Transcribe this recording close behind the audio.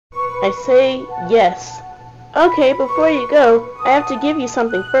I say yes. Okay, before you go, I have to give you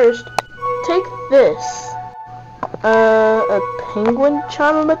something first. Take this. A penguin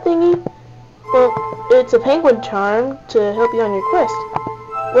charm thingy? Well, it's a penguin charm to help you on your quest.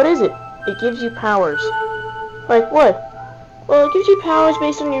 What is it? It gives you powers. Like what? Well, it gives you powers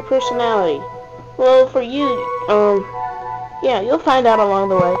based on your personality. Well, for you, yeah, you'll find out along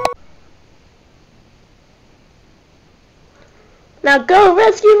the way. Now go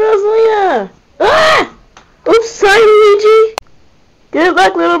rescue Rosalina! Ah! Oops, sorry, Luigi! Good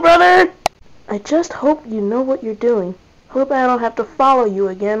luck, little brother! I just hope you know what you're doing. Hope I don't have to follow you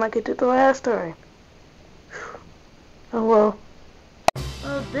again like I did the last time. Oh well.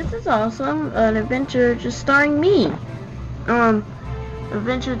 Well, this is awesome. An adventure just starring me.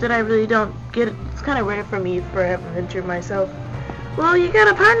 Adventure that I really don't get. It's kind of rare for me for an adventure myself. Well, you got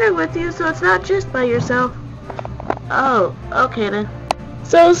a partner with you, so it's not just by yourself. Oh, okay then.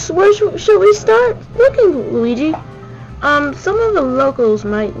 So, where should we start looking, Luigi? Some of the locals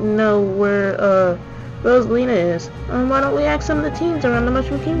might know where, Rosalina is. Why don't we ask some of the teams around the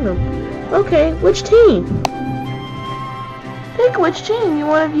Mushroom Kingdom? Okay, which team? Pick which team you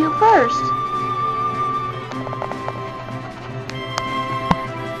want to view first.